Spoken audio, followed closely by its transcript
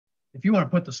if you want to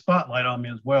put the spotlight on me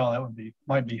as well, that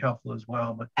might be helpful as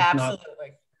well. But if not,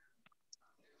 Absolutely.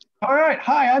 all right.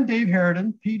 Hi, I'm Dave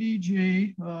Haradon,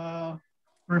 PDG.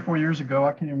 3 or 4 years ago,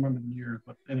 I can't even remember the years,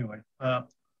 but anyway,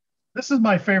 this is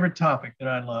my favorite topic that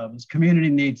I love is community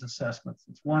needs assessments.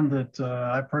 It's one that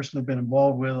I've personally been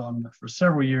involved with for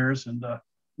several years, and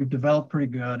we've developed pretty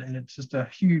good. And it's just a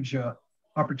huge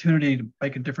opportunity to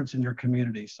make a difference in your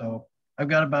community. So I've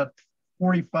got about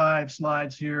 45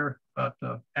 slides here,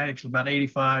 actually about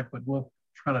 85, but we'll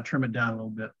try to trim it down a little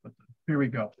bit. But here we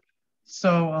go.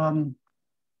 So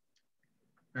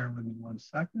bear with me 1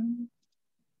 second.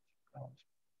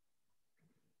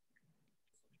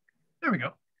 There we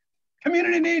go.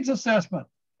 Community needs assessment.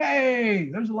 Hey,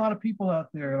 there's a lot of people out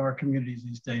there in our communities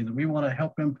these days that we want to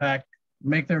help impact,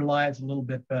 make their lives a little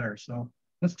bit better. So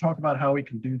let's talk about how we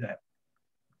can do that.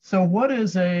 So what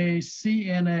is a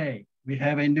CNA? We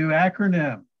have a new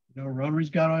acronym. You know,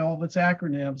 Rotary's got all of its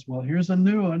acronyms. Well, here's a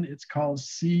new one. It's called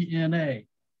CNA.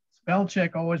 Spell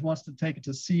check always wants to take it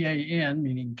to CAN,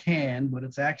 meaning can, but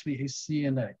it's actually a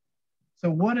CNA.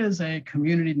 So what is a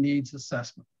community needs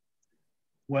assessment?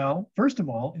 Well, first of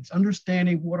all, it's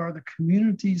understanding what are the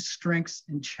community's strengths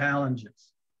and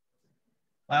challenges.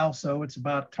 Also,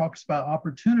 talks about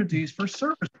opportunities for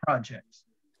service projects.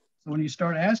 So when you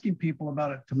start asking people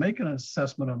about it to make an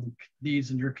assessment of the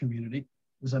needs in your community,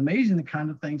 it's amazing the kind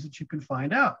of things that you can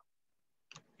find out.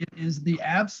 It is the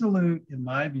absolute, in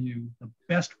my view, the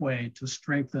best way to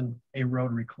strengthen a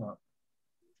Rotary club.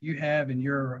 If you have in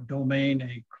your domain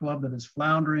a club that is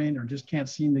floundering or just can't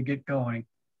seem to get going,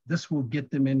 this will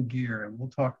get them in gear, and we'll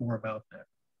talk more about that.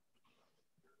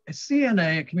 A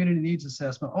CNA, a community needs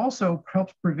assessment, also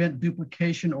helps prevent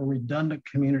duplication or redundant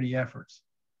community efforts.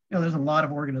 You know, there's a lot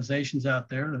of organizations out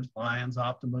there. There's Lions,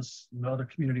 Optimus, and other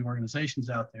community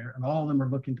organizations out there, and all of them are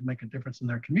looking to make a difference in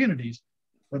their communities.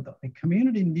 But a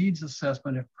community needs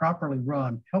assessment, if properly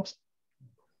run, helps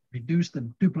reduce the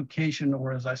duplication,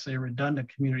 or as I say,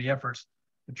 redundant community efforts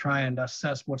to try and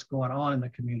assess what's going on in the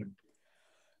community.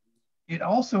 It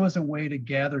also is a way to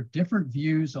gather different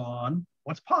views on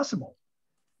what's possible.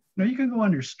 You know, you can go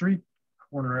on your street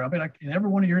corner. I mean, like in every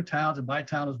one of your towns and my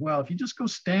town as well, if you just go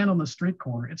stand on the street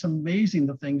corner, it's amazing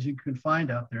the things you can find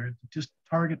out there to just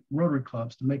target Rotary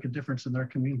clubs to make a difference in their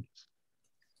communities.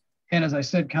 And as I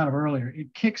said kind of earlier,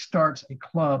 it kickstarts a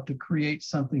club to create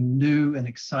something new and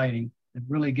exciting that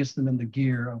really gets them into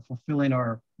gear of fulfilling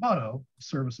our motto,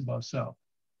 service above self.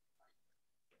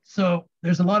 So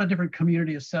there's a lot of different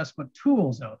community assessment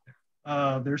tools out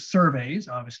there. There's surveys,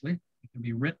 obviously. They can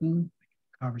be written,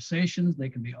 conversations, they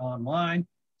can be online.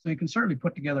 So you can certainly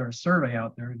put together a survey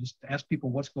out there and just ask people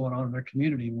what's going on in their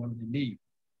community and what do they need.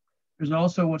 There's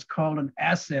also what's called an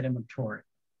asset inventory.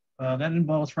 That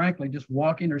involves, frankly, just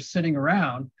walking or sitting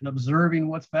around and observing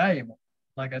what's valuable.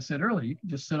 Like I said earlier, you can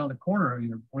just sit on the corner of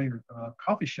one of your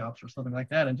coffee shops or something like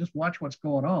that and just watch what's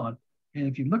going on. And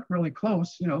if you look really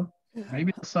close, you know,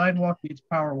 maybe the sidewalk needs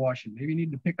power washing. Maybe you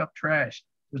need to pick up trash.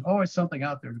 There's always something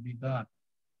out there to be done.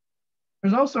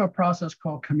 There's also a process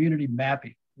called community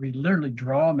mapping, where you literally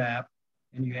draw a map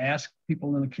and you ask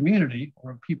people in the community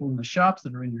or people in the shops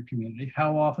that are in your community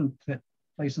how often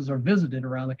places are visited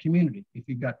around the community. If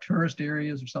you've got tourist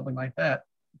areas or something like that,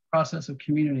 the process of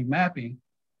community mapping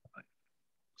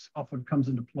often comes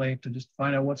into play to just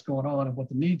find out what's going on and what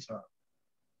the needs are.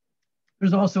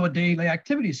 There's also a daily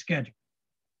activity schedule.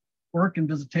 Work and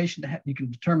visitation, you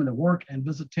can determine the work and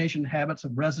visitation habits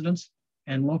of residents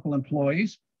and local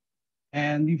employees.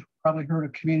 And you've probably heard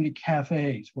of community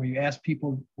cafes, where you ask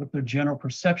people what their general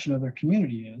perception of their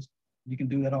community is. You can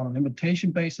do that on an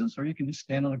invitation basis, or you can just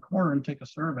stand on a corner and take a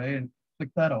survey and click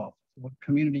that off. So a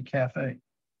community cafe.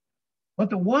 But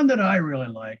the one that I really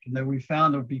like and that we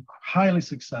found would be highly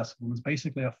successful is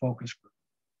basically a focus group,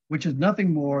 which is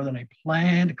nothing more than a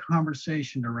planned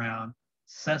conversation around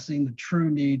assessing the true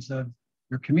needs of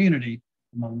your community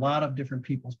from a lot of different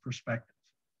people's perspectives.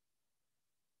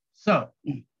 So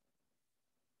we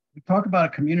talk about a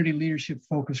community leadership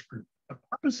focus group. The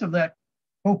purpose of that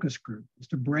focus group is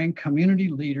to bring community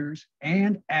leaders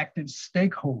and active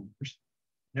stakeholders,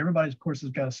 and everybody, of course, has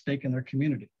got a stake in their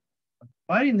community,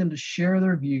 inviting them to share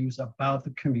their views about the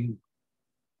community.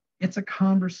 It's a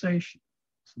conversation.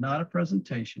 It's not a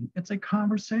presentation. It's a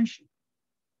conversation.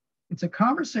 It's a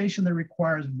conversation that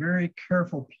requires very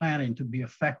careful planning to be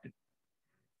effective.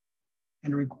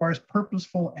 And it requires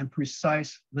purposeful and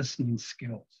precise listening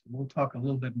skills. We'll talk a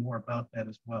little bit more about that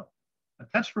as well. But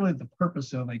that's really the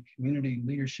purpose of a community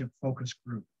leadership focus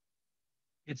group.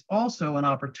 It's also an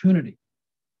opportunity.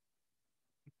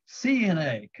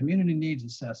 CNA, Community Needs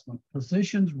Assessment,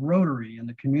 positions Rotary in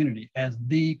the community as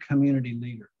the community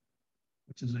leader.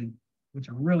 which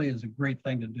really is a great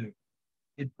thing to do.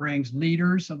 It brings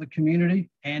leaders of the community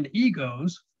and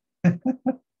egos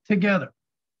together.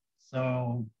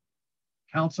 So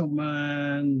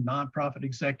councilmen, nonprofit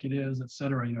executives, et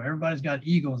cetera, everybody's got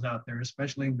egos out there,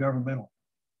 especially in governmental.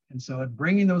 And so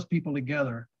bringing those people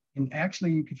together, and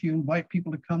actually, if you invite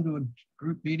people to come to a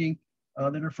group meeting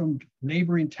that are from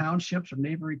neighboring townships or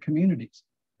neighboring communities,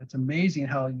 it's amazing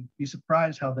how you'd be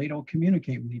surprised how they don't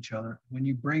communicate with each other. When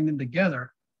you bring them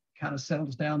together, it kind of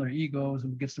settles down their egos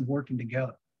and gets them working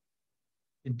together.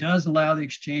 It does allow the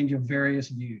exchange of various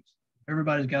views.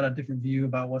 Everybody's got a different view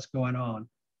about what's going on.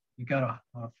 You got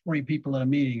 40 people in a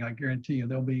meeting, I guarantee you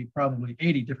there'll be probably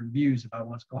 80 different views about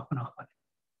what's going on.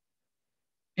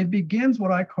 It begins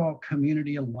what I call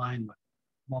community alignment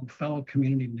among fellow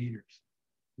community leaders.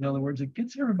 In other words, it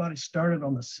gets everybody started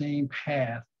on the same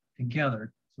path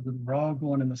together so that we're all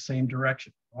going in the same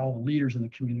direction. All the leaders in the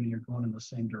community are going in the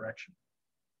same direction.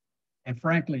 And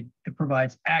frankly, it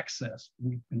provides access.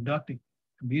 When we conduct a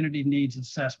community needs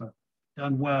assessment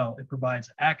done well, it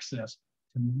provides access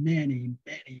to many,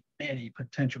 many, many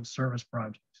potential service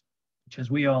projects, which, as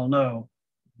we all know,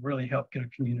 really help get a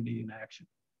community in action.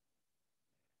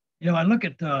 I look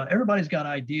at everybody's got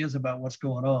ideas about what's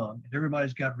going on, and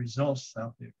everybody's got results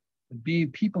out there. But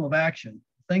being people of action,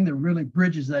 the thing that really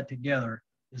bridges that together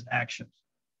is actions.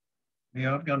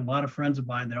 I've got a lot of friends of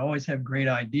mine that always have great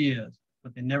ideas,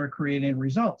 but they never create any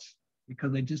results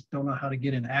because they just don't know how to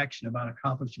get in action about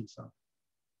accomplishing something.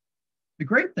 The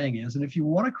great thing is, and if you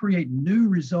want to create new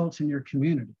results in your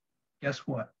community, guess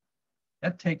what?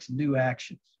 That takes new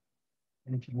actions.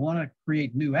 And if you want to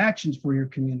create new actions for your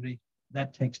community,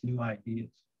 that takes new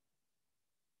ideas.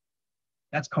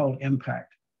 That's called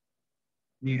impact.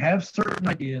 When you have certain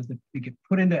ideas that you get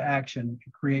put into action to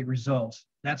create results,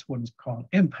 that's what is called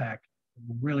impact. It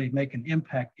will really make an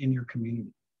impact in your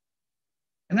community.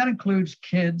 And that includes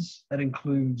kids, that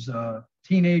includes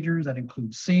teenagers, that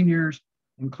includes seniors,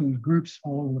 includes groups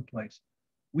all over the place.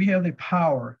 We have the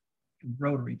power in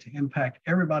Rotary to impact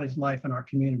everybody's life in our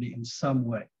community in some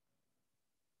way.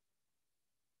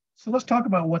 So let's talk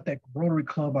about what that Rotary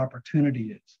Club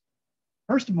opportunity is.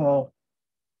 First of all,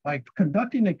 by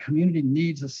conducting a community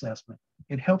needs assessment,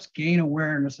 it helps gain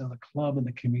awareness of the club and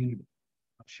the community.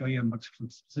 I'll show you some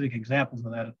specific examples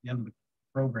of that at the end of the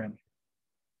program.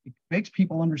 It makes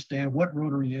people understand what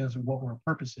Rotary is and what our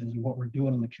purpose is and what we're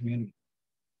doing in the community.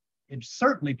 It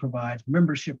certainly provides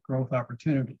membership growth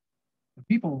opportunity. When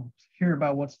people hear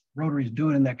about what Rotary is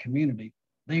doing in that community,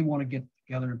 they want to get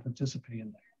together and participate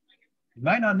in that. You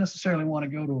might not necessarily want to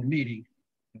go to a meeting,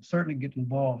 but certainly get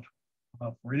involved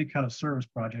for any kind of service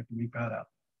project that we've got out.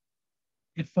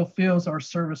 It fulfills our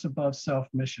service above self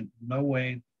mission in no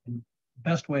way, in the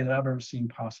best way that I've ever seen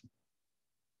possible.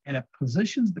 And it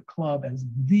positions the club as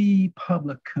the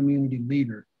public community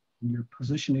leader. And you're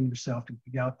positioning yourself to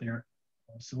be out there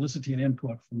soliciting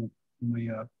input from the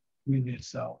community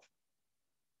itself.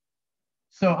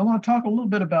 So I want to talk a little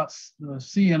bit about the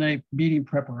CNA meeting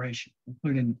preparation,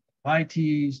 including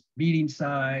ITs, meeting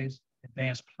size,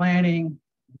 advanced planning,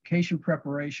 location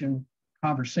preparation,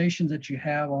 conversations that you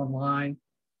have online,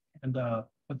 and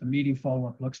what the meeting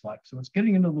follow-up looks like. So it's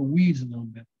getting into the weeds a little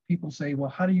bit. People say, well,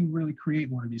 how do you really create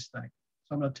one of these things?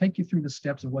 So I'm going to take you through the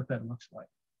steps of what that looks like.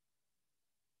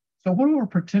 So what are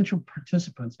potential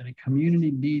participants in a community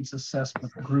needs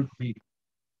assessment group meeting?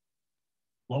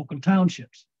 Local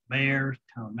townships, mayors,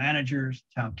 town managers,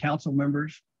 town council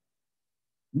members,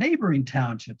 neighboring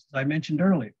townships, as I mentioned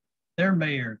earlier, their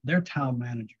mayor, their town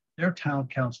manager, their town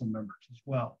council members as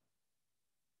well.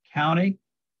 County,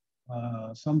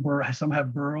 some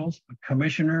have boroughs, but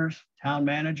commissioners, town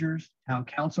managers, town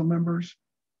council members,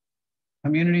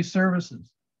 community services,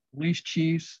 police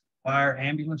chiefs, fire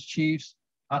ambulance chiefs,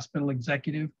 hospital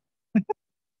executive.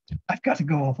 I've got to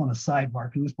go off on a sidebar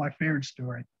because it's my favorite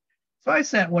story. So I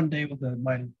sat one day with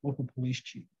my local police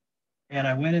chief, and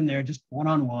I went in there just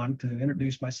one-on-one to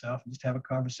introduce myself and just have a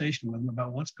conversation with him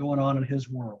about what's going on in his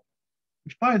world,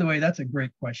 which, by the way, that's a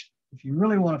great question. If you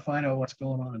really want to find out what's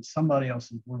going on in somebody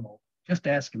else's world, just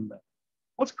ask him that.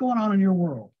 What's going on in your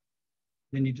world?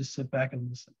 Then you just sit back and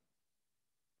listen.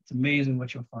 It's amazing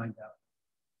what you'll find out.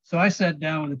 So I sat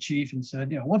down with the chief and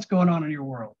said, what's going on in your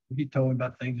world? He told me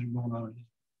about things that are going on in his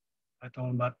world. I told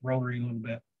him about Rotary a little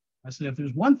bit. I said, if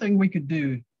there's one thing we could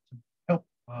do to help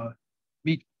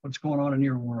meet what's going on in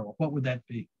your world, what would that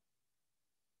be?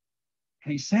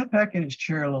 And he sat back in his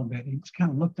chair a little bit. And he just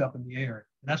kind of looked up in the air.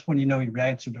 And that's when you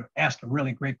asked a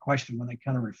really great question when they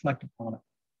kind of reflect upon it.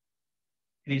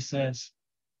 And he says,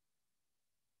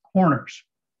 corners.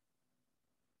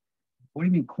 What do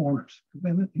you mean corners?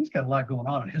 He's got a lot going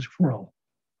on in his world,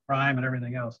 crime and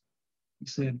everything else. He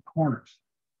said, corners.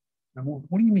 And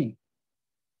what do you mean?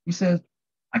 He says,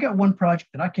 I got one project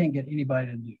that I can't get anybody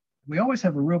to do. We always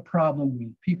have a real problem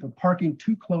with people parking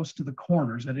too close to the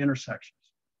corners at intersections.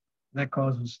 That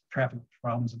causes traffic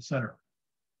problems, et cetera.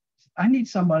 I need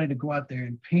somebody to go out there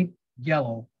and paint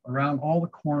yellow around all the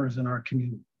corners in our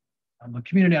community. The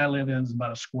community I live in is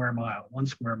about a square mile, 1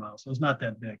 square mile, so it's not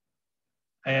that big.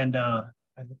 And I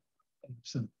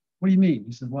said, what do you mean?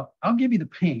 He said, well, I'll give you the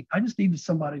paint. I just need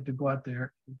somebody to go out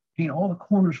there and paint all the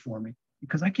corners for me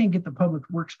because I can't get the public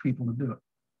works people to do it.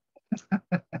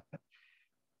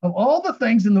 Of all the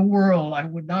things in the world, I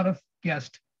would not have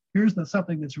guessed, here's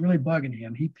something that's really bugging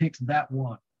him. He picks that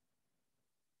one.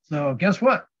 So guess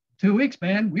what? 2 weeks,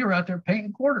 man, we were out there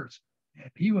painting corners. And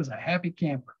he was a happy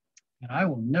camper. And I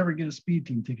will never get a speed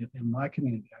team ticket in my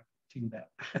community. I can tell you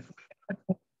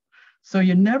that. So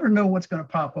you never know what's going to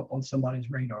pop up on somebody's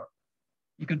radar.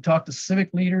 You can talk to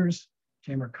civic leaders,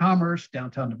 Chamber of Commerce,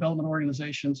 downtown development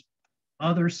organizations,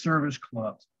 other service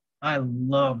clubs. I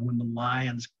love when the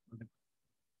Lions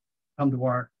come to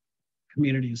our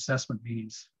community assessment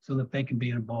meetings so that they can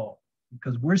be involved,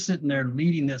 because we're sitting there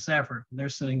leading this effort and they're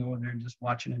sitting over there just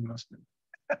watching and listening.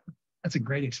 That's a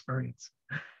great experience.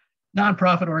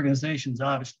 Nonprofit organizations,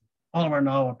 obviously, all of our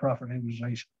nonprofit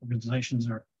organizations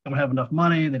don't have enough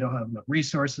money, they don't have enough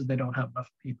resources, they don't have enough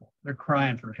people. They're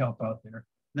crying for help out there.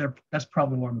 That's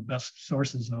probably one of the best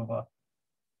sources of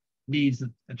needs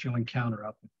that you'll encounter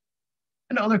out there.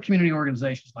 And other community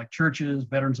organizations like churches,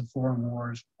 veterans of foreign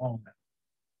wars, all of that.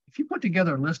 If you put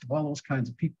together a list of all those kinds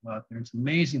of people out there, it's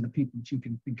amazing the people that you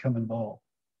can become involved.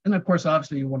 And of course,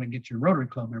 obviously, you want to get your Rotary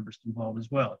Club members involved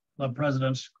as well. Club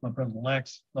presidents, club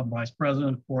president-elects, club vice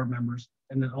president, board members,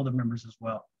 and then other members as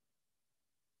well.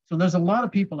 So there's a lot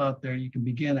of people out there you can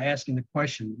begin asking the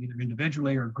question, either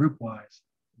individually or group-wise,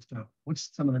 as to what's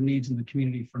some of the needs in the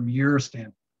community from your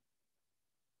standpoint.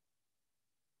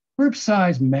 Group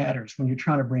size matters when you're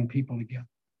trying to bring people together.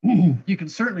 You can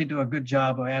certainly do a good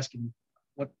job of asking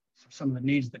what some of the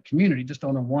needs of the community just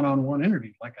on a one-on-one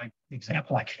interview, like the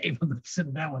example I gave of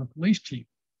sitting down with a police chief.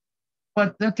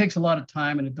 But that takes a lot of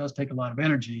time and it does take a lot of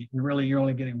energy. And really, you're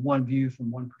only getting one view from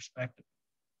one perspective.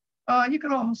 You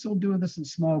can also do this in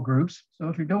small groups. So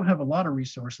if you don't have a lot of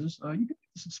resources, you can do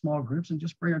this in small groups and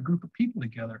just bring a group of people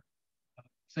together,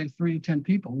 say 3 to 10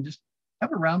 people, and just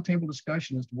have a roundtable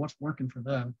discussion as to what's working for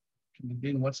them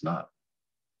and what's not.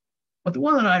 But the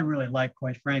one that I really like,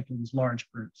 quite frankly, is large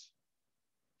groups.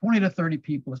 20 to 30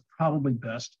 people is probably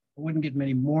best. I wouldn't get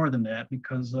many more than that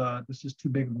because this is too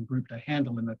big of a group to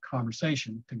handle in a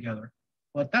conversation together.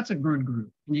 But that's a good group.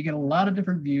 And you get a lot of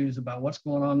different views about what's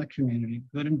going on in the community,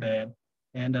 good and bad.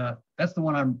 And that's the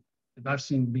one I've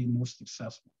seen be most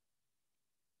successful.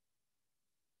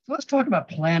 So let's talk about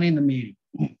planning the meeting.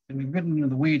 And we've gotten into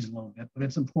the weeds a little bit, but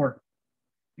it's important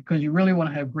because you really want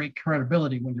to have great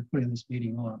credibility when you're putting this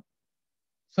meeting on.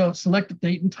 So select a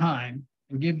date and time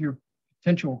and give your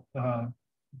potential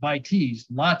invitees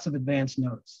lots of advance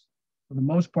notice. For the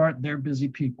most part, they're busy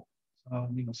people. So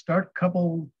start a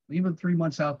couple, even 3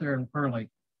 months out there early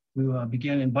to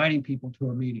begin inviting people to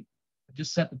a meeting.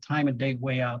 Just set the time and date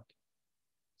way out.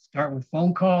 Start with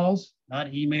phone calls,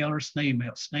 not email or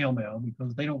snail mail,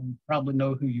 because they don't probably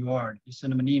know who you are. If you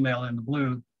send them an email in the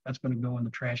blue, that's going to go in the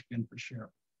trash bin for sure.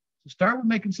 So start with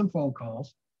making some phone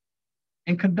calls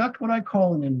and conduct what I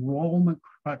call an enrollment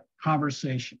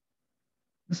conversation.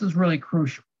 This is really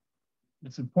crucial.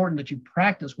 It's important that you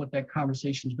practice what that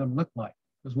conversation is going to look like,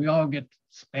 because we all get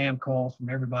spam calls from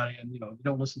everybody and you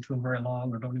don't listen to them very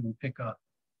long or don't even pick up.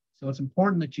 So it's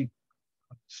important that you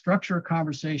structure a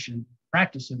conversation,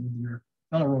 practice it with your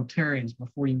fellow Rotarians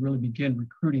before you really begin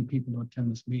recruiting people to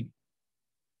attend this meeting.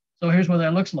 So here's what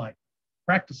that looks like.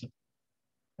 Practice it.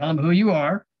 Tell them who you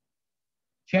are.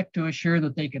 Check to assure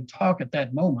that they can talk at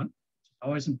that moment. It's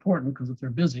always important because if they're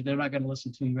busy, they're not going to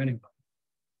listen to you anyway.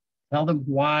 Tell them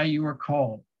why you are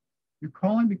called. You're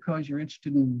calling because you're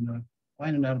interested in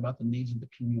finding out about the needs of the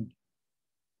community.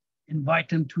 Invite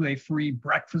them to a free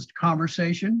breakfast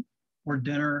conversation or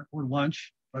dinner or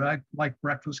lunch. But I like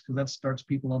breakfast because that starts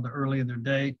people on the early in their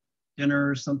day.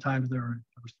 Dinner, sometimes they're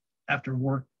after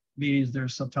work meetings, they're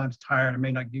sometimes tired and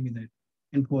may not give you the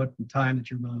input and time that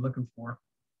you're really looking for.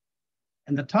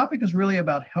 And the topic is really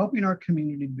about helping our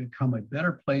community become a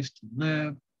better place to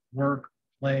live, work,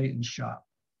 play, and shop.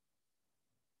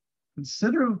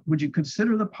 Would you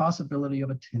consider the possibility of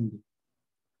attending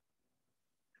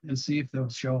and see if they'll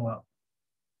show up?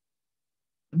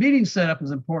 The meeting setup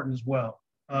is important as well.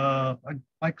 I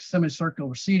like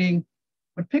semicircular seating,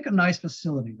 but pick a nice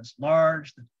facility that's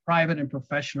large, that's private and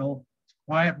professional, it's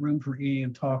a quiet room for eating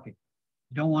and talking.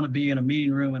 You don't want to be in a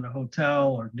meeting room in a hotel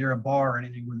or near a bar or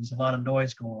anything where there's a lot of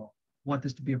noise going on. You want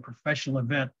this to be a professional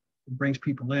event that brings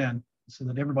people in so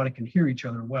that everybody can hear each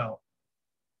other well.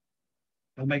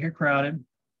 Don't make it crowded,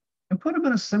 and put them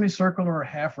in a semicircle or a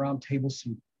half round table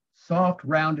seat. Soft,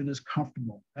 rounded is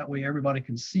comfortable. That way everybody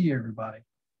can see everybody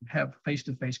and have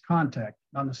face-to-face contact,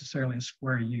 not necessarily a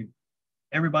square U.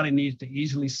 Everybody needs to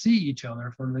easily see each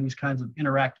other for these kinds of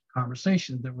interactive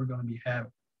conversations that we're going to be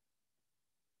having.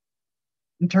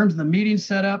 In terms of the meeting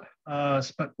setup,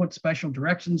 put special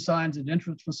direction signs at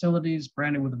entrance facilities,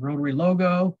 branded with the Rotary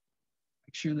logo.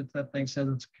 Make sure that that thing says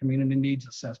it's a community needs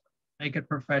assessment. Make it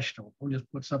professional. We'll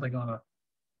just put something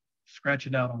scratch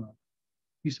it out on a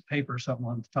piece of paper or something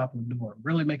on the top of the door.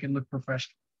 Really make it look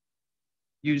professional.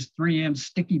 Use 3M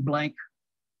sticky blank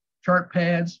chart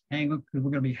pads, because we're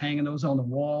going to be hanging those on the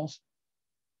walls.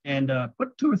 And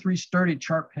put 2 or 3 sturdy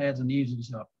chart pads and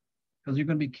easels up, because you're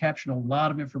going to be capturing a lot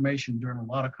of information during a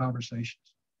lot of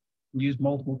conversations. And use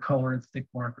multiple color and thick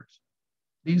markers.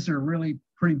 These are really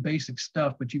pretty basic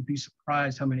stuff, but you'd be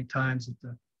surprised how many times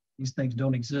that these things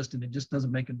don't exist, and it just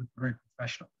doesn't make it look very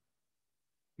professional.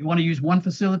 You want to use 1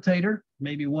 facilitator,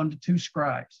 maybe 1 to 2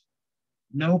 scribes.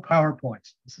 No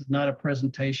PowerPoints. This is not a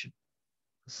presentation.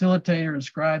 Facilitator and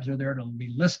scribes are there to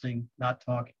be listening, not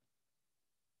talking.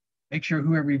 Make sure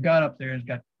whoever you've got up there has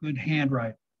got good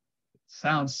handwriting. It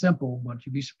sounds simple, but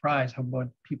you'd be surprised how much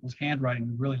people's handwriting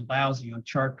is really lousy on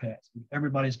chart pads.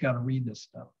 Everybody's got to read this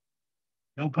stuff.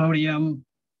 No podium.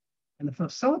 And the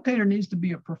facilitator needs to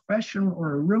be a professional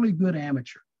or a really good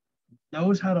amateur.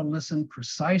 Knows how to listen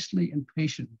precisely and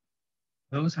patiently.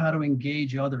 Knows how to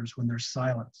engage others when there's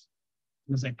silence.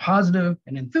 There's a positive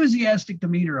and enthusiastic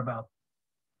demeanor about them.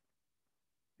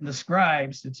 And the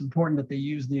scribes, it's important that they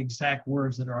use the exact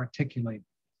words that are articulated.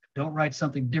 Don't write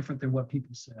something different than what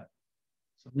people said.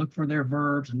 So look for their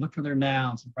verbs and look for their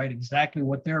nouns and write exactly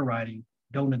what they're writing.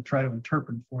 Don't try to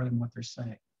interpret for them what they're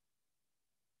saying.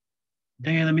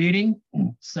 Day of the meeting,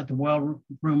 set the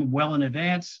room well in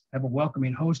advance. Have a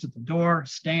welcoming host at the door,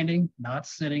 standing, not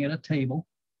sitting at a table.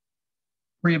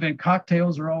 Pre-event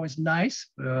cocktails are always nice,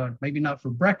 maybe not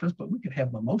for breakfast, but we could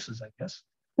have mimosas, I guess.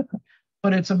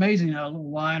 But it's amazing how a little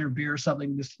wine or beer or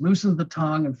something just loosens the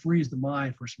tongue and frees the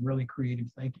mind for some really creative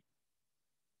thinking.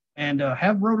 And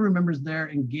have Rotary members there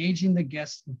engaging the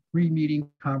guests in pre-meeting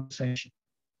conversation.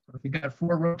 So if you've got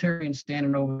 4 Rotarians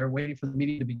standing over there waiting for the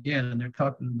meeting to begin and they're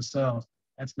talking to themselves,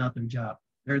 that's not their job.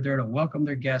 They're there to welcome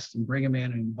their guests and bring them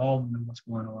in and involve them in what's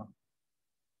going on.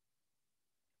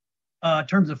 In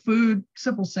terms of food,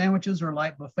 simple sandwiches or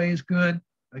light buffet is good.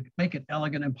 Make it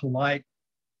elegant and polite.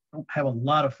 Don't have a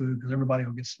lot of food because everybody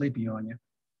will get sleepy on you.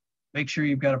 Make sure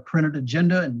you've got a printed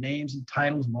agenda and names and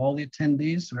titles of all the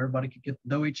attendees so everybody can get to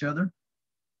know each other.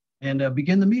 And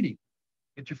begin the meeting.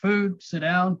 Get your food, sit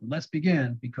down, let's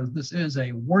begin, because this is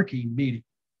a working meeting.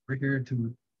 We're here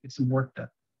to get some work done.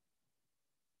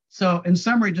 So in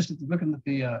summary, just looking at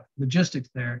the logistics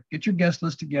there, get your guest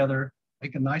list together,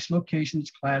 make a nice location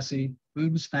that's classy,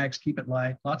 food and snacks, keep it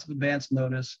light, lots of advance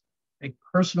notice, make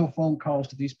personal phone calls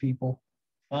to these people,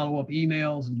 follow up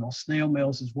emails and all snail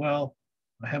mails as well.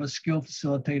 Have a skilled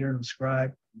facilitator and a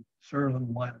scribe, serve a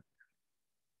little lighter.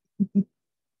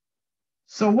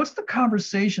 So what's the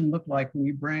conversation look like when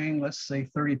you bring, let's say,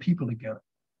 30 people together?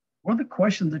 What are the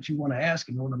questions that you want to ask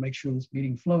in order to make sure this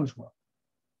meeting flows well?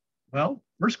 Well,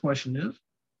 first question is,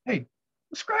 hey,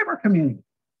 describe our community.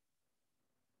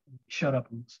 Shut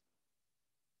up and listen.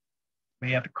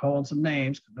 May have to call on some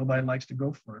names because nobody likes to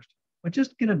go first, but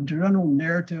just get a general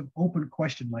narrative, open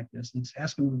question like this and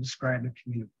ask them to describe the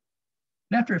community.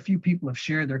 And after a few people have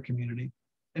shared their community,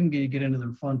 then you get into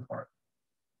the fun part.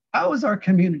 How is our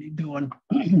community doing,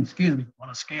 excuse me, on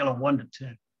a scale of 1 to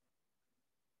 10?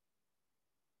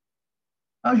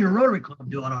 How's your Rotary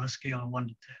Club doing on a scale of 1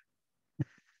 to 10?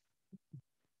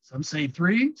 Some say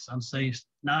 3, some say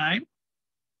 9.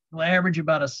 We'll average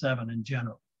about a 7 in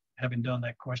general, having done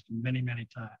that question many, many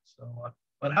times. So,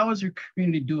 but how is your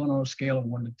community doing on a scale of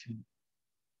 1 to 10?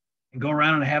 And go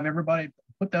around and have everybody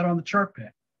put that on the chart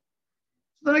pad.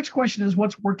 So the next question is,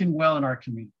 what's working well in our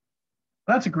community?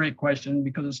 That's a great question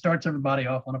because it starts everybody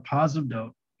off on a positive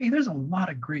note. Hey, there's a lot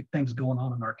of great things going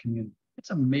on in our community. It's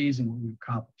amazing what we've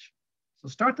accomplished. So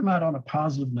start them out on a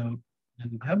positive note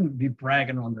and have them be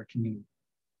bragging on their community.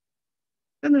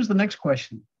 Then there's the next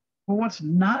question. Well, what's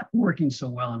not working so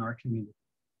well in our community?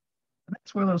 And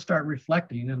that's where they'll start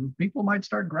reflecting and people might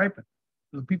start griping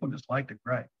because people just like to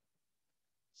gripe.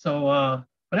 So,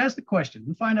 but ask the question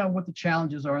and find out what the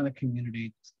challenges are in the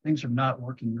community. Things are not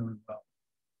working really well.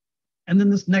 And then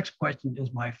this next question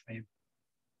is my favorite.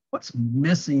 What's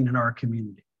missing in our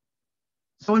community?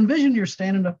 So envision you're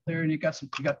standing up there and you got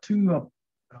two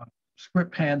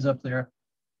script pads up there.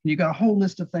 And you got a whole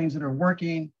list of things that are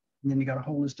working, and then you got a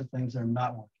whole list of things that are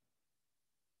not working.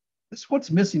 This what's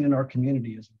missing in our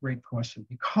community is a great question,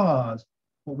 because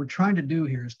what we're trying to do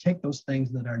here is take those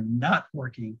things that are not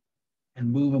working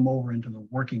and move them over into the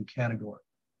working category.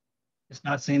 It's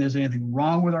not saying there's anything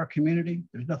wrong with our community.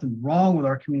 There's nothing wrong with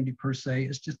our community per se.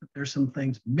 It's just that there's some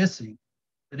things missing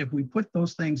that if we put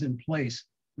those things in place,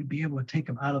 we'd be able to take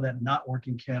them out of that not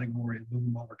working category and move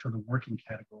them over to the working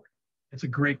category. It's a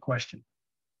great question.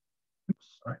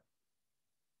 Oops, sorry.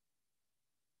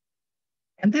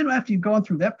 And then after you've gone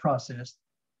through that process,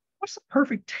 what's the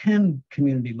perfect 10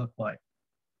 community look like?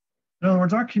 In other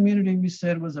words, our community, we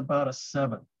said, was about a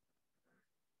 7.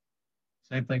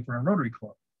 Same thing for our Rotary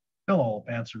Club. They'll all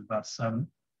answer about 7.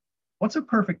 What's a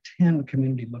perfect 10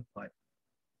 community look like?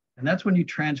 And that's when you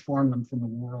transform them from the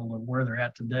world of where they're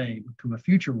at today to a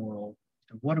future world.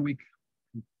 So what do we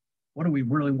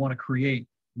really want to create,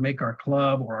 make our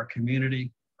club or our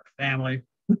community, our family,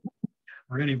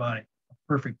 or anybody a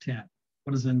perfect 10?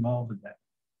 What is involved in that?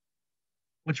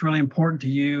 What's really important to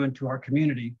you and to our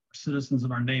community, our citizens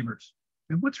and our neighbors?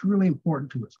 And what's really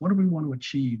important to us? What do we want to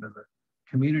achieve as a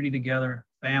community together,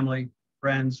 family,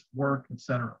 friends, work,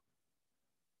 etc.?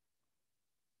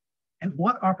 And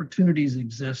what opportunities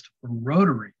exist for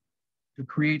Rotary to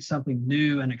create something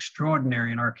new and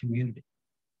extraordinary in our community?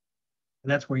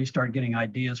 And that's where you start getting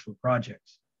ideas for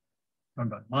projects.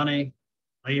 Talking about money,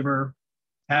 labor,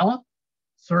 talent,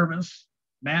 service,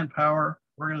 manpower,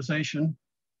 organization.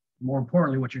 More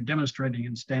importantly, what you're demonstrating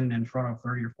and standing in front of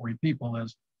 30 or 40 people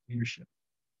as leadership.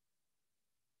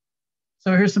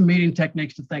 So here's some meeting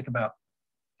techniques to think about.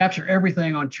 Capture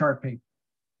everything on chart paper.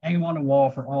 Hang them on the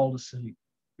wall for all to see.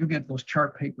 You'll get those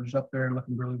chart papers up there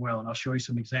looking really well, and I'll show you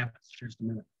some examples in just a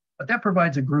minute. But that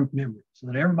provides a group memory so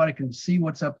that everybody can see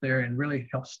what's up there and really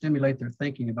help stimulate their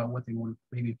thinking about what they want to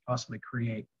maybe possibly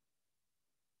create.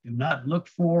 Do not look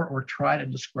for or try to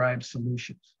describe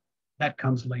solutions. That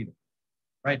comes later.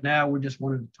 Right now, we just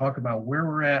wanted to talk about where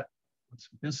we're at, what's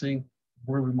missing,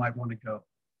 where we might want to go.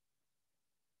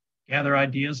 Gather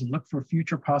ideas and look for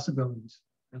future possibilities.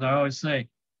 As I always say,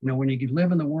 when you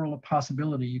live in the world of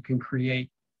possibility, you can create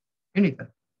anything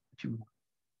that you want.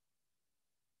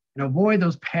 And avoid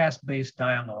those past-based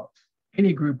dialogues.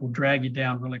 Any group will drag you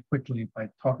down really quickly by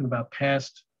talking about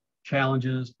past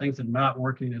challenges, things that are not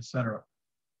working, etc.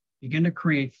 Begin to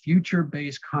create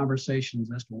future-based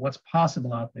conversations as to what's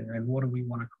possible out there and what do we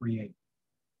want to create.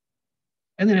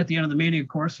 And then at the end of the meeting, of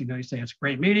course, you say it's a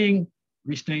great meeting,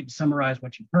 restate and summarize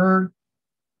what you've heard.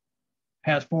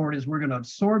 Path forward is we're going to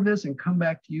absorb this and come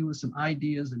back to you with some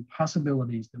ideas and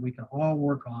possibilities that we can all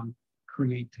work on,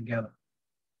 create together.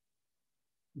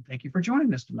 And thank you for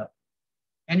joining us tonight.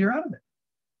 And you're out of it.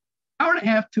 Hour and a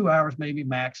half, 2 hours, maybe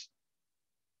max.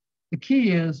 The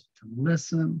key is to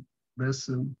listen,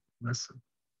 listen, listen.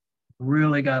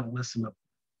 Really got to listen up.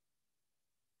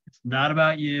 It's not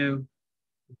about you.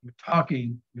 If you're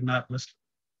talking, you're not listening.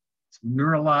 It's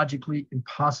neurologically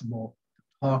impossible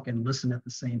to talk and listen at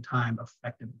the same time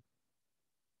effectively.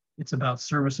 It's about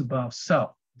service above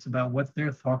self. It's about what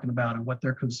they're talking about and what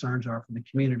their concerns are for the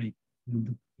community,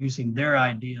 and using their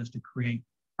ideas to create,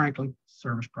 frankly,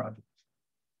 service projects.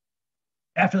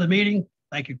 After the meeting,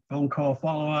 thank you, phone call,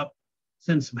 follow-up,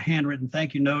 send some handwritten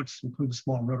thank you notes, include a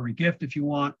small Rotary gift if you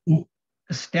want.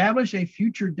 Establish a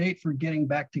future date for getting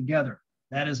back together.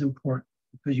 That is important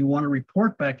because you want to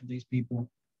report back to these people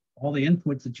all the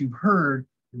inputs that you've heard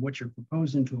and what you're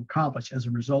proposing to accomplish as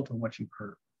a result of what you've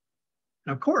heard.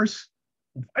 And of course,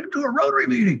 invite them to a Rotary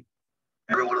meeting.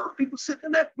 Every one of those people sitting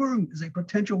in that room is a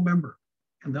potential member,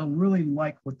 and they'll really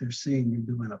like what they're seeing you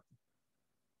doing up there.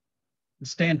 And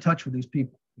stay in touch with these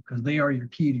people because they are your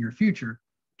key to your future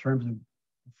in terms of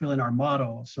fulfilling our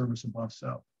motto of service above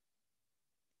self.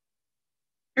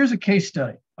 Here's a case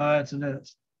study. It's a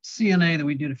CNA that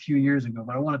we did a few years ago,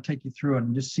 but I want to take you through it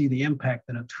and just see the impact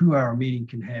that a 2-hour meeting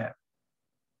can have.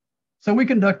 So we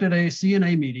conducted a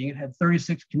CNA meeting. It had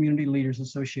 36 community leaders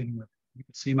associated with it. You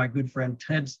can see my good friend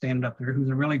Ted standing up there, who's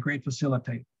a really great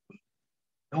facilitator.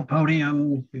 No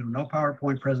podium, no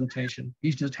PowerPoint presentation.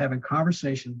 He's just having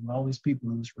conversations with all these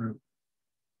people in this room.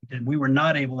 And we were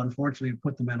not able, unfortunately, to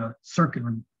put them in a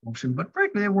circular motion, but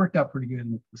frankly, it worked out pretty good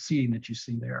in the seating that you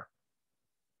see there.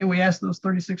 And we asked those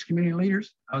 36 community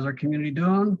leaders, how's our community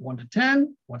doing? 1 to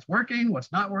 10, what's working,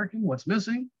 what's not working, what's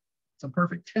missing? What's a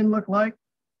perfect 10 look like?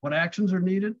 What actions are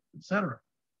needed, etc.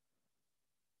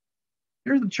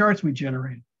 Here's the charts we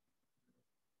generated,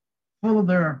 full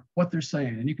of what they're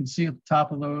saying. And you can see at the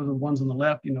top of those, the ones on the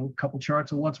left, a couple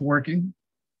charts of what's working,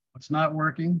 what's not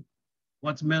working,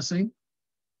 what's missing.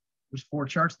 There's 4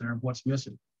 charts there of what's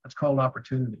missing. That's called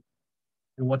opportunity.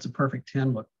 And what's a perfect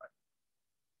 10 look like?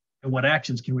 And what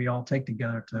actions can we all take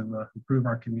together to improve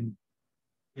our community?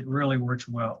 It really works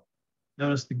well.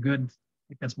 Notice the good, I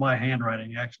think that's my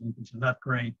handwriting actually, which is not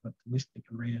great, but at least they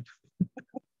can read it,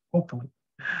 hopefully.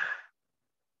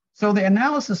 So the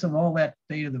analysis of all that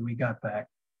data that we got back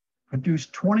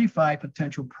produced 25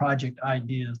 potential project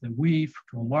ideas that we,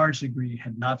 to a large degree,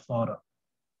 had not thought of.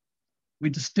 We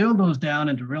distilled those down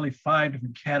into really 5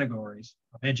 different categories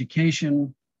of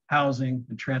education, housing,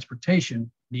 and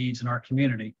transportation needs in our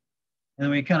community. And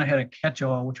then we kind of had a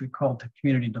catch-all, which we called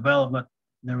community development.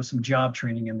 And there was some job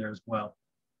training in there as well.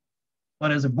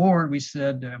 But as a board, we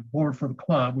said, board for the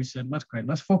club, we said,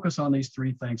 let's focus on these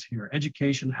 3 things here: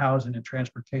 education, housing, and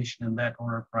transportation in that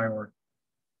order of priority.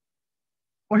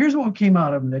 Well, here's what came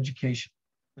out of an education: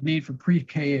 the need for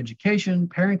pre-K education,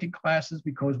 parenting classes,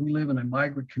 because we live in a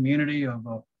migrant community of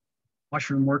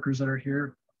mushroom workers that are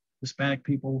here, Hispanic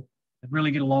people that really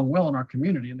get along well in our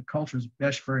community, and the cultures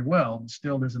mesh very well. And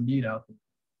still, there's a need out there,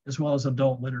 as well as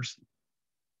adult literacy.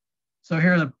 So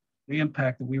here are the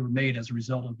impact that we were made as a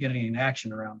result of getting in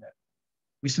action around that.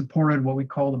 We supported what we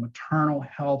call the Maternal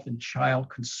Health and Child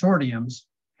Consortium's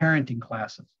parenting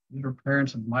classes. These are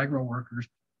parents of migrant workers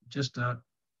just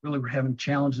really were having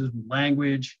challenges with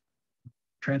language,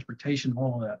 transportation,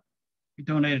 all of that. We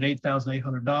donated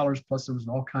 $8,800, plus there was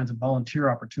all kinds of volunteer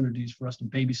opportunities for us to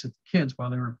babysit the kids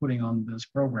while they were putting on those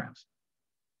programs.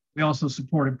 We also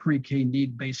supported pre-K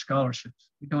need-based scholarships.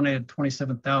 We donated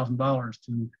 $27,000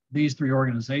 to these 3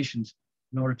 organizations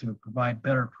in order to provide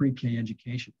better pre-K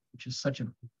education, which is such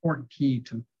an important key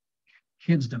to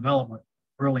kids' development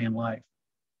early in life.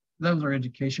 That was our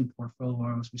education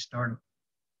portfolio as we started.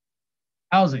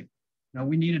 Housing. Now,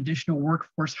 we need additional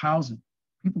workforce housing.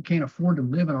 People can't afford to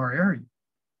live in our area,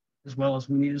 as well as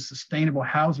we needed sustainable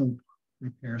housing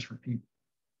repairs for people.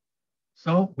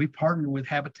 So we partnered with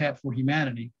Habitat for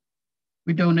Humanity.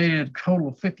 We donated a total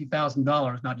of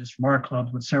 $50,000, not just from our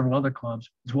clubs, but several other clubs,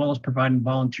 as well as providing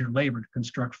volunteer labor to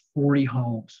construct 40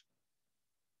 homes.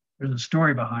 There's a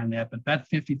story behind that, but that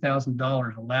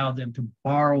 $50,000 allowed them to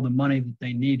borrow the money that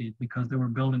they needed because they were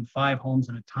building 5 homes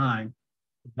at a time.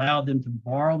 It allowed them to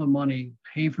borrow the money,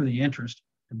 pay for the interest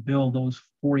to build those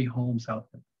 40 homes out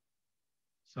there.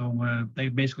 So they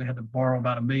basically had to borrow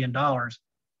about $1 million.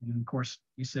 And of course,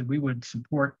 we said we would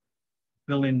support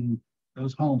building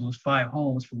those homes, those 5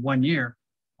 homes for 1 year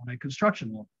on a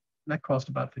construction loan. And that cost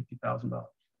about $50,000.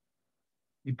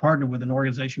 We partnered with an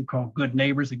organization called Good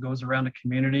Neighbors that goes around the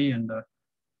community and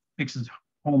fixes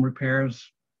home repairs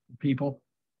for people.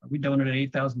 We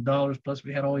donated $8,000, plus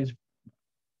we had all these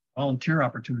volunteer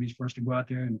opportunities for us to go out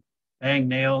there and bang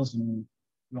nails and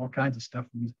do all kinds of stuff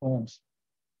in these homes.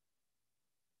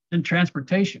 Then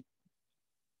transportation.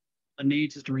 The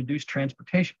needs is to reduce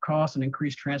transportation costs and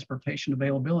increase transportation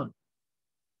availability.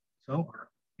 So our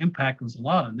impact was a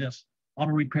lot on this.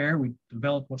 Auto repair, we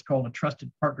developed what's called a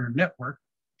trusted partner network,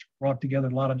 which brought together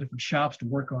a lot of different shops to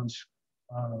work on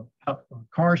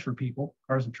cars for people,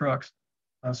 cars and trucks,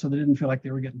 so they didn't feel like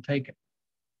they were getting taken.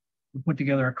 We put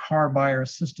together a car buyer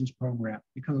assistance program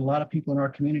because a lot of people in our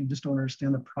community just don't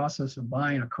understand the process of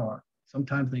buying a car.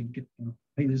 Sometimes they get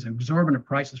pay these exorbitant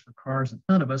prices for cars that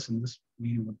none of us in this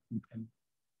meeting would pay.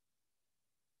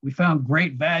 We found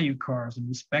great value cars and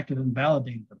inspected and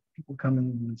validated them. People come in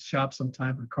and shop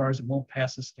sometimes with cars that won't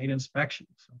pass the state inspection.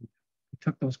 So we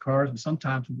took those cars, and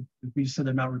sometimes we said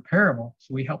they're not repairable,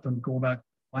 so we helped them go about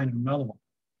finding another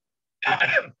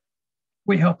one.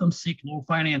 We help them seek low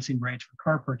financing rates for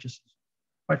car purchases.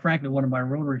 Quite frankly, one of my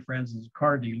Rotary friends is a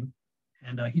car dealer,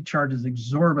 and he charges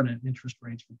exorbitant interest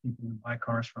rates for people who buy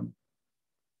cars from him.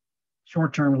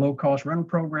 Short-term low-cost rental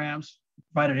programs,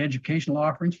 provided educational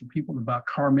offerings for people about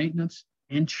car maintenance,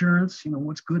 insurance,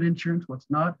 what's good insurance, what's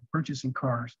not, purchasing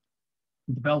cars.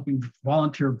 We're developing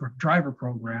volunteer driver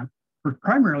program,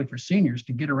 primarily for seniors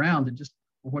to get around that just,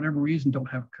 for whatever reason, don't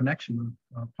have a connection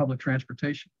with public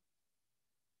transportation.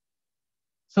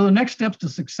 So the next steps to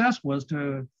success was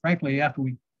to, frankly, after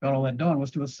we got all that done,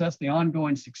 was to assess the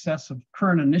ongoing success of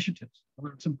current initiatives.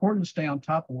 It's important to stay on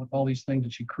top of all these things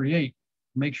that you create,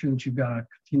 make sure that you've got a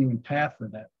continuing path for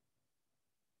that.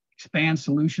 Expand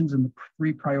solutions in the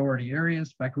 3 priority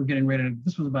areas. In fact, we're getting ready to,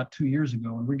 this was about 2 years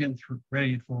ago, and we're getting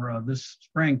ready for this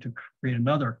spring to create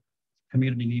another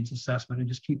community needs assessment and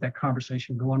just keep that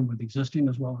conversation going with existing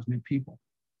as well as new people.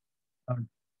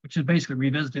 Which is basically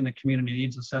revisiting the community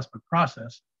needs assessment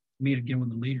process, meet again with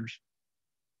the leaders.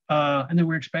 And then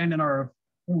we're expanding our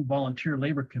own volunteer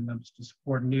labor commitments to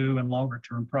support new and longer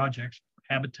term projects,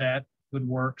 Habitat, Good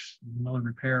Works, another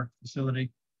repair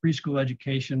facility, preschool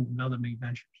education, and other new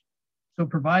ventures. So it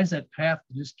provides that path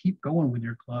to just keep going with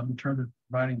your club in terms of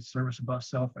providing service above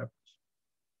self efforts.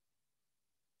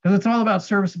 Because it's all about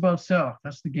service above self.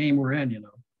 That's the game we're in, you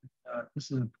know. This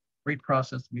is a great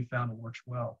process that we found that works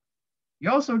well.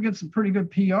 You also get some pretty good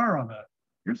PR on that.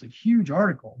 Here's a huge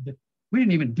article that we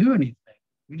didn't even do anything.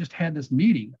 We just had this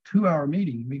meeting, a 2-hour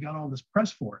meeting. We got all this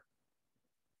press for it.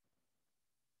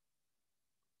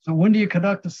 So when do you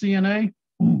conduct a CNA?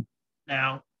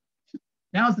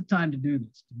 Now's the time to do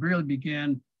this, to really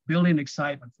begin building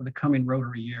excitement for the coming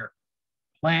Rotary year.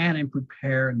 Plan and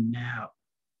prepare now.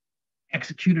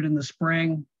 Execute it in the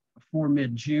spring before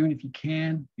mid-June if you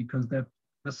can, because that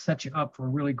sets you up for a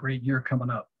really great year coming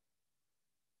up.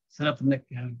 Set up the next,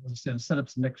 as I said,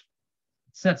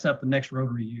 sets up the next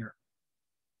Rotary year.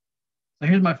 So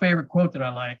here's my favorite quote that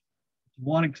I like. If you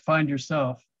want to find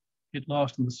yourself, get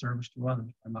lost in the service to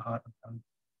others by Mahatma Gandhi.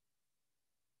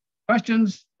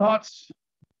 Questions, thoughts?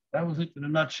 That was it in a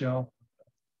nutshell.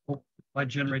 Hope I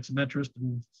generate some interest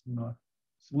and some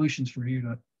solutions for you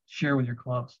to share with your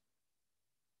clubs.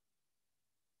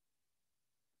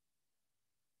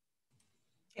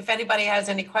 If anybody has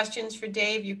any questions for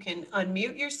Dave, you can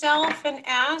unmute yourself and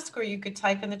ask, or you could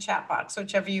type in the chat box,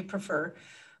 whichever you prefer.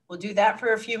 We'll do that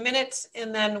for a few minutes,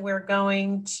 and then we're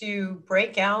going to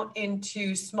break out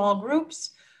into small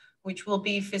groups, which will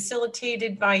be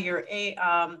facilitated by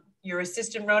your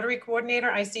assistant Rotary coordinator.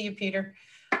 I see you, Peter.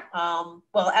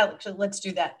 Well, actually, let's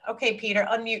do that. Okay, Peter,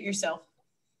 unmute yourself.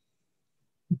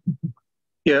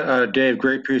 Yeah, Dave,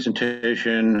 great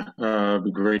presentation. It'd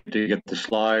be great to get the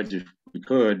slides if we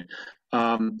could.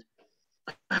 How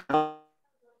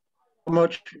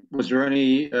much, was there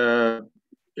any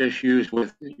issues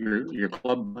with your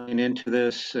club going into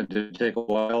this, and did it take a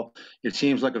while? It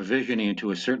seems like a visioning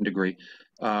to a certain degree.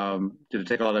 Did it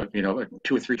take a lot of,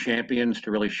 2 or 3 champions to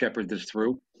really shepherd this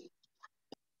through?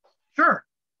 Sure,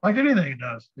 like anything it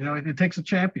does. It takes a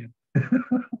champion.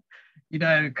 You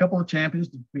know, a couple of champions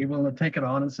to be willing to take it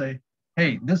on and say,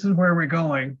 hey, this is where we're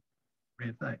going. What do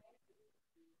you think?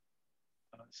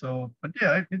 But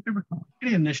yeah,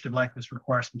 any initiative like this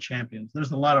requires some champions.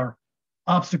 There's a lot of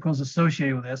obstacles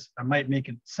associated with this. I might make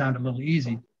it sound a little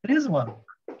easy. It is a lot of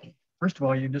work. First of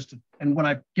all, and when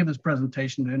I give this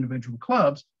presentation to individual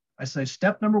clubs, I say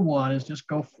step number 1 is just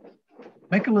go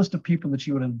make a list of people that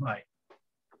you would invite.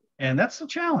 And that's a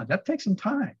challenge. That takes some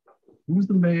time. Who's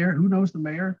the mayor? Who knows the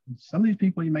mayor? Some of these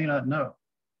people you may not know.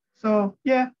 So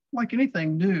yeah, like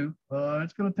anything new,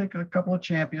 it's going to take a couple of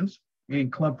champions,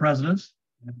 meaning club presidents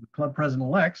and club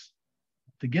president-elects,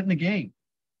 to get in the game.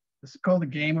 This is called the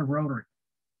game of Rotary.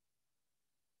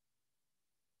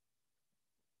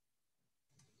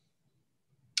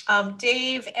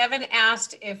 Dave, Evan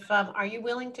asked if, are you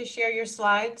willing to share your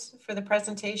slides for the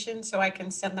presentation so I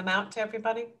can send them out to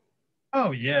everybody?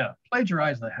 Oh yeah,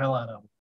 plagiarize the hell out of them.